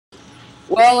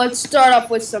Well, let's start off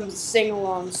with some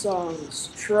sing-along songs.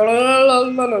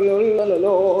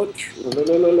 Tra-la-la-la-la-la-la-la,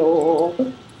 tra-la-la-la-la.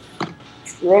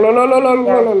 Yeah.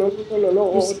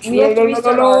 We have to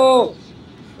restart our. Tra-la-la-la-la-la-la-la.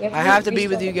 We have I to have to be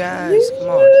with restart. you guys. Come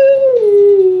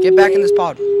on. Get back in this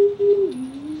pod.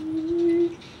 Oh,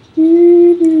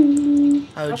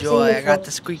 I've seen joy. I this got one.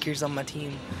 the squeakers on my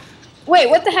team. Wait,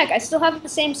 what the heck? I still have the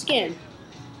same skin.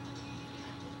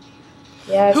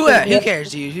 Yeah. Who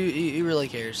cares, dude? Who really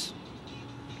cares?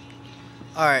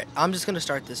 Alright, I'm just going to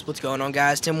start this. What's going on,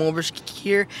 guys? Tim OrbofShingeki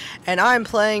here. And I'm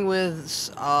playing with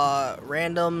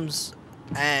randoms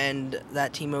and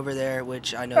that team over there,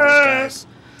 which I know those guys.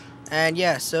 And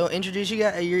yeah, so introduce you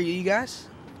guys. You guys?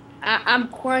 I'm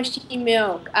Crunchy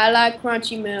Milk. I like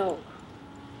Crunchy Milk.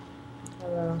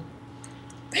 Hello.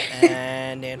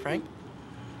 And Anne Frank.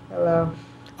 Hello.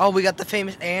 Oh, we got the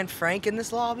famous Anne Frank in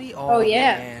this lobby? Oh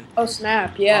yeah. Man. Oh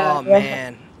snap, yeah. Oh,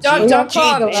 man. Don't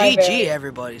call him GG,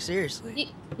 everybody.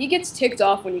 Seriously. He gets ticked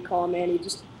off when you call him Annie.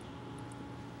 Just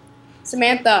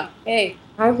Samantha, hey.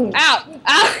 Ow!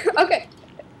 Ow! Okay.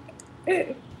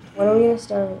 When are we gonna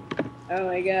start? Oh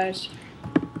my gosh.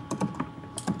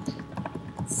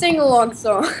 Sing along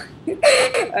song.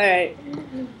 Alright.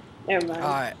 Never mind.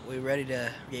 Alright, we ready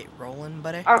to get rolling,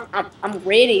 buddy? I'm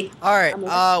ready. Alright,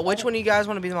 which one of you guys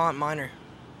want to be the miner?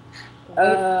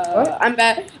 I'm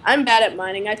bad at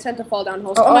mining. I tend to fall down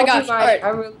holes. Oh my gosh. Alright.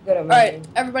 I'm really good at mining. Alright,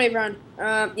 everybody run.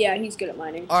 Yeah, he's good at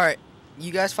mining. Alright,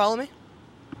 you guys follow me?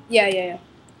 Yeah.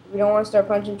 We don't want to start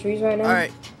punching trees right now?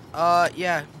 Alright,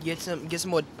 yeah, get some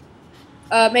wood.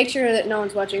 Make sure that no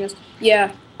one's watching us.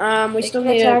 Yeah, we still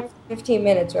need 15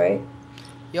 minutes, right?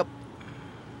 Yep.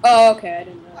 Oh, okay, I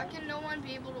didn't know. Why can no one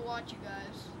be able to watch you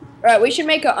guys? Alright, we should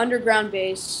make an underground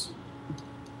base.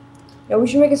 No, we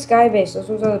should make a sky base. Those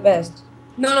ones are the best.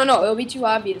 No, it'll be too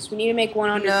obvious. We need to make one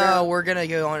underground. No, we're gonna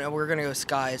go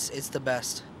skies. It's the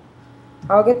best.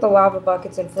 I'll get the lava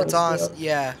buckets and flint It's honest,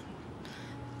 yeah.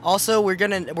 Also, we're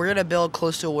gonna build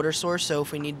close to a water source, so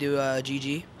if we need to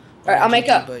GG. Alright, I'll make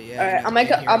a. Yeah,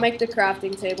 I'll make the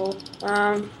crafting table.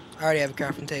 I already have a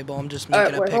crafting table. I'm just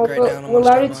making a pick right now. We're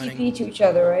allowed to TP to each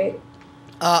other, right?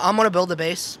 I'm gonna build a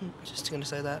base. Just gonna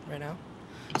say that right now.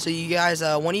 So you guys,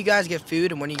 when you guys get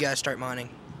food and when you guys start mining?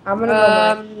 I'm gonna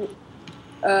go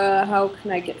mine. How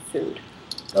can I get food?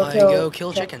 Go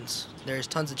kill chickens. There's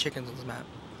tons of chickens on this map,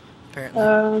 apparently.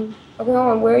 Okay, hold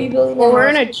on. Where are you building? Well, we're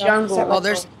in a jungle. Well,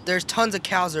 there's tons of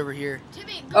cows over here.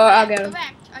 Timmy, I'll go. Go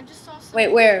back. I just saw something.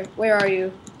 Wait, where? Where are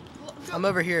you? I'm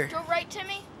over here. Go right,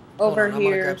 Timmy. Over Hold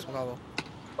on, here. I'm gonna grab some cobble.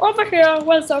 Over here.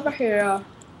 What's over here?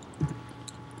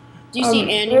 Do you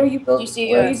see Annie? Where are you, Do you see,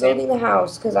 where are you building the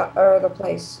house? Or the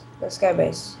place, the sky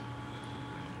base?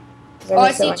 Oh,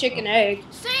 I see chicken egg.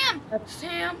 Sam.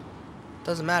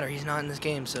 Doesn't matter. He's not in this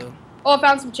game, so. Oh, I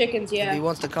found some chickens. If Yeah. he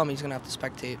wants to come, he's gonna have to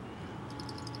spectate.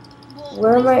 Well,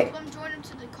 where am I? I'm joining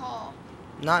to the call.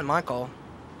 Not in my call.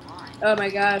 Why? Oh my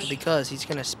gosh. Because he's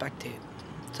gonna spectate.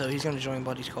 So he's gonna join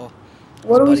Buddy's call.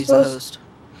 What are we Buddy's the supposed? host.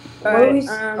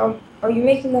 Are you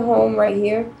making the home right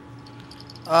here?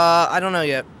 I don't know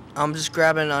yet. I'm just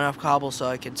grabbing enough cobble so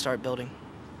I can start building.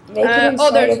 Make it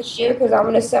inside there's of here because I'm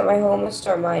gonna set my home and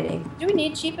start mining. Do we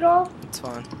need sheep at all? It's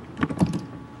fine.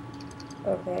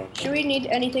 Okay. Should we need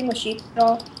anything with sheep at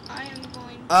all? I am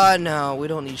going. No, we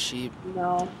don't need sheep.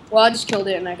 No. Well, I just killed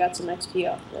it and I got some XP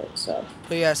off of it, so.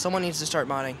 But yeah, someone needs to start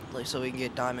mining, like, so we can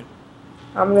get diamond.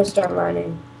 I'm gonna start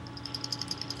mining.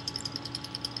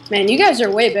 Man, you guys are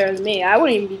way better than me. I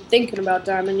wouldn't even be thinking about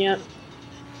diamond yet.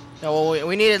 No, well,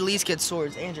 we need to at least get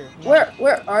swords. Andrew. Where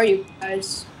are you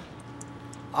guys?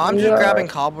 I'm just grabbing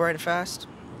cobble right fast.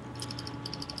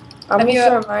 I'm gonna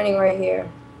start mining right here.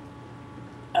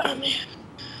 Oh man.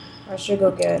 I should go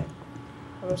get.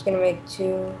 I'm just gonna make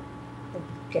 2.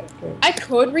 Get 3. I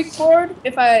could record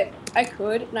if I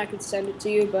could, and I could send it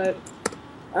to you, but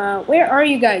where are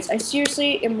you guys? I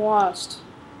seriously am lost.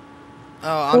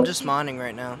 Oh, I'm just mining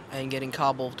right now and getting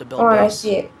cobble to build. Oh, base. I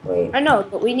see it. Wait. I know,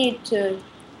 but we need to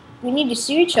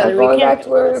see each other. I'm going back to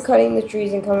where we're cutting the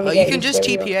trees and coming. Oh, you can just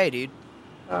TPA, dude.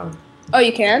 Oh,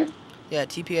 you can? Yeah,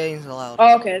 TPA is allowed.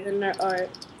 Oh, okay, then alright.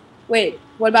 Wait,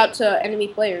 what about to enemy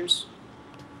players?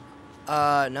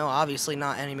 No, obviously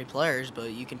not enemy players,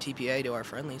 but you can TPA to our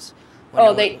friendlies.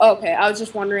 Oh, okay. I was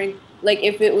just wondering, like,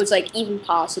 if it was like even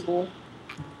possible.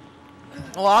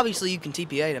 Well, obviously you can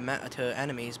TPA to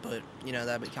enemies, but you know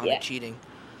that'd be kind of cheating.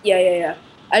 Yeah.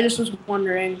 I just was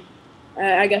wondering.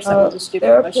 I guess that was a stupid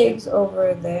question. question. There are pigs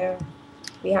over there,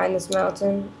 behind this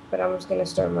mountain, but I'm just gonna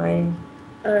start mining.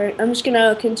 All right, I'm just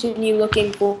gonna continue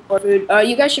looking for food.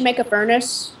 You guys should make a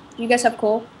furnace. Do you guys have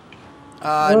coal?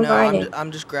 No,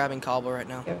 I'm just grabbing cobble right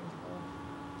now. Yeah.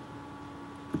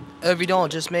 If you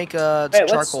don't, just make Wait,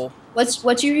 charcoal. What's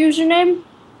your username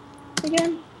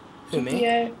again? Who,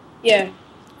 me? Yeah.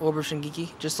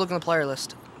 OrbofShingeki. Just look in the player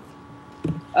list.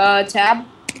 Tab.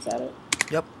 Is that it?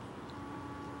 Yep.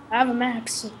 I have a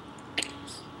max.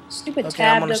 Stupid Okay,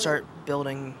 tab. I'm gonna start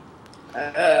building.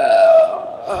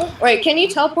 Wait, can you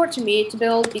teleport to me to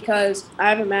build? Because I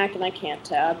have a Mac and I can't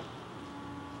tab.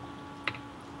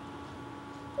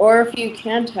 Or if you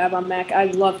can tab on Mac,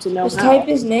 I'd love to know Just how. type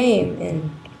his name in.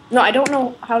 No, I don't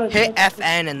know how to. Hit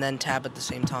FN and then tab at the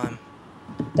same time.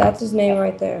 That's his name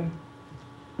right there.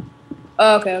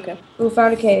 Oh, okay. Who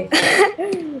found a cave?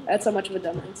 That's how much of a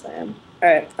dumbass I am.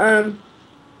 Alright,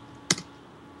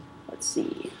 let's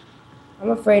see. I'm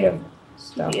afraid of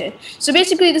stuff. Yeah. So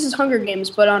basically this is Hunger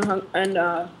Games, but on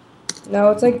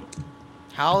No, it's like...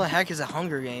 How the heck is it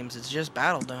Hunger Games? It's just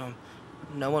Battledome.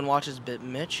 No one watches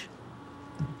Mitch.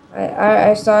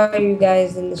 I saw you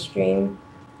guys in the stream.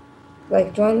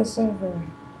 Like, join the server.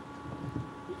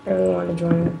 I really want to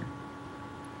join it.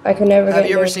 I could never Have get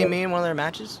you ever there, seen but- me in one of their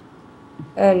matches?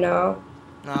 No.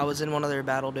 No, I was in one of their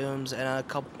Battledomes and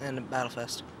a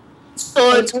Battlefest.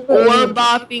 So it's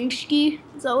OrbofShingeki?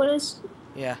 Is that what it is?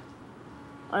 Yeah.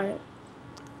 Alright.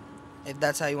 If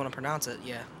that's how you want to pronounce it,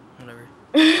 yeah.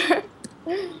 Whatever.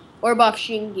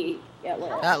 OrbofShingeki. Yeah,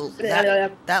 well.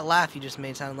 That laugh you just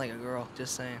made sounded like a girl.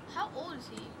 Just saying. How old is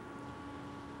he?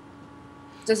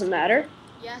 Doesn't matter.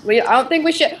 Yes. I don't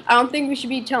think we should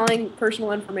be telling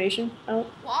personal information. Well,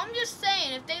 I'm just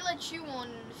saying, if they let you on,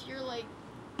 if you're like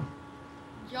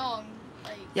young,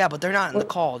 like. Yeah, but they're not in the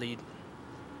call, dude.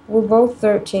 We're both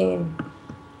 13.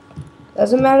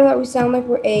 Doesn't matter that we sound like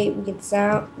we're 8. We can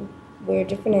sound... We're a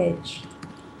different age.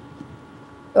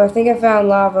 Oh, I think I found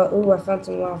lava. Ooh, I found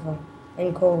some lava.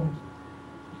 And coal.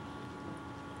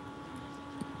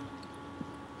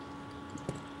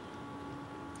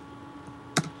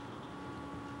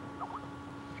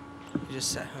 You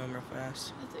just set home real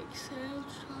fast. I think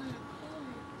Sam's trying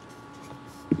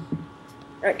to play.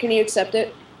 Alright, can you accept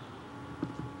it?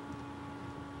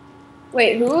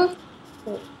 Wait, who?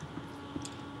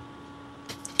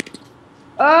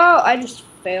 Oh, I just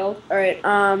failed. Alright,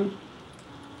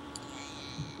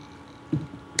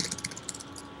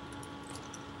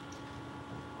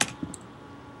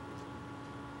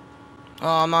 Oh,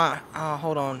 I'm not. Oh,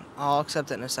 hold on. I'll accept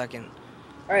it in a second.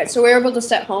 Alright, so we're able to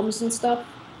set homes and stuff?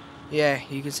 Yeah,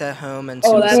 you can set home and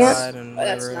Oh, that's- suicide and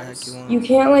that's whatever the nice. heck you want. You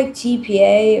can't, like,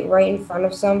 TPA right in front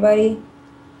of somebody.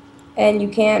 And you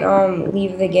can't,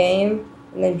 leave the game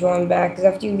and then join back. Because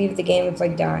after you leave the game, it's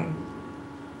like dying.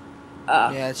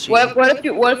 Yeah, it's cheating.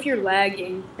 What if you're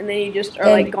lagging and then you just are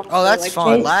Then- like going Oh, that's like,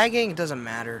 fine. Lagging, it doesn't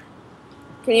matter.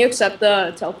 Can you accept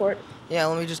the teleport? Yeah,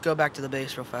 let me just go back to the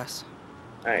base real fast.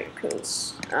 Alright,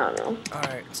 cause I don't know.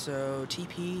 Alright, so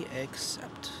TP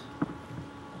accept.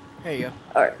 There you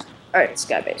go. Alright,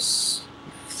 Skybase.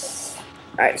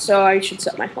 Alright, so I should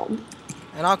set my home.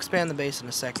 And I'll expand the base in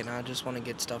a second. I just want to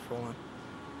get stuff rolling.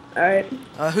 Alright.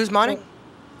 Who's mining?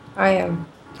 I am.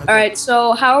 Okay. Alright,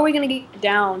 so how are we gonna get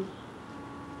down?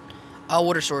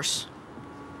 Water source.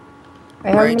 I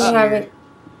haven't Right been here. having...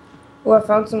 Oh, I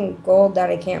found some gold that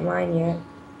I can't mine yet.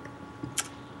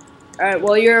 Alright,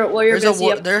 well you're There's busy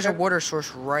a up there's a there. water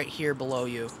source right here below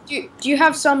you. Do you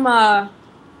have some or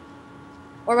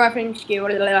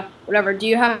whatever? Do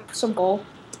you have some coal?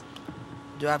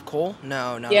 Do I have coal?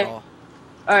 No, not Yeah. at all.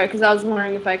 Alright, because I was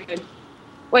wondering if I could.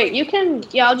 Wait, you can.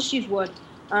 Yeah, I'll just use wood.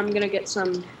 I'm gonna get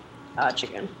some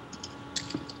chicken.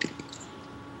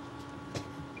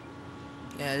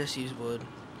 Yeah, just use wood.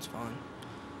 It's fine.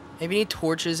 If you need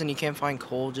torches and you can't find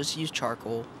coal, just use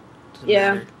charcoal. Doesn't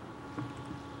Yeah. matter.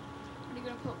 Are you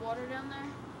gonna put water down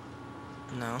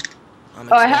there? No.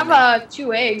 I'm Oh, I expanding. have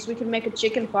 2 eggs. We can make a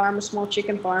chicken farm, a small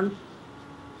chicken farm.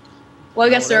 Well, I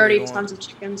guess there are whatever already you tons of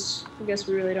chickens. I guess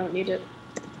we really don't need it.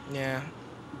 Yeah.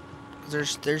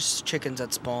 There's chickens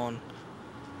that spawn.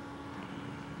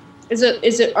 Is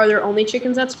it? Are there only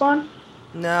chickens that spawn?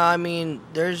 No, I mean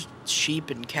there's sheep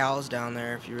and cows down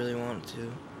there if you really want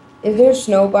to. Is there a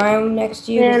snow biome next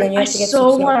to you? 'Cause Man, then you have I to get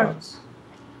so some want- snowballs.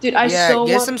 Dude, I Yeah, so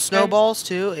get want some snowballs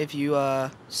too if you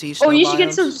see snow Oh, you should get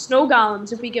biomes. some snow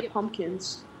golems if we get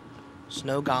pumpkins.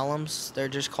 Snow golems. They're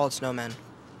just called snowmen.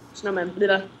 Snowmen.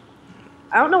 Blah.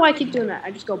 I don't know why I keep doing that.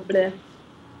 I just go bleh.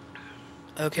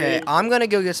 Okay, Yeah. I'm gonna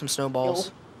go get some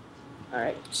snowballs.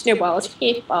 Alright. Snowballs.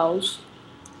 Cake balls.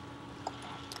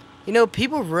 You know,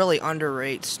 people really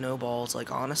underrate snowballs.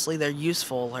 Like honestly, they're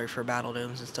useful like for battle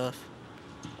domes and stuff.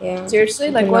 Yeah. Seriously?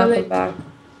 You Like can what knock are them they? back.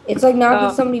 It's like knocking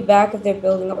Oh. somebody back if they're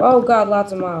building up. Oh god,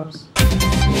 lots of mobs.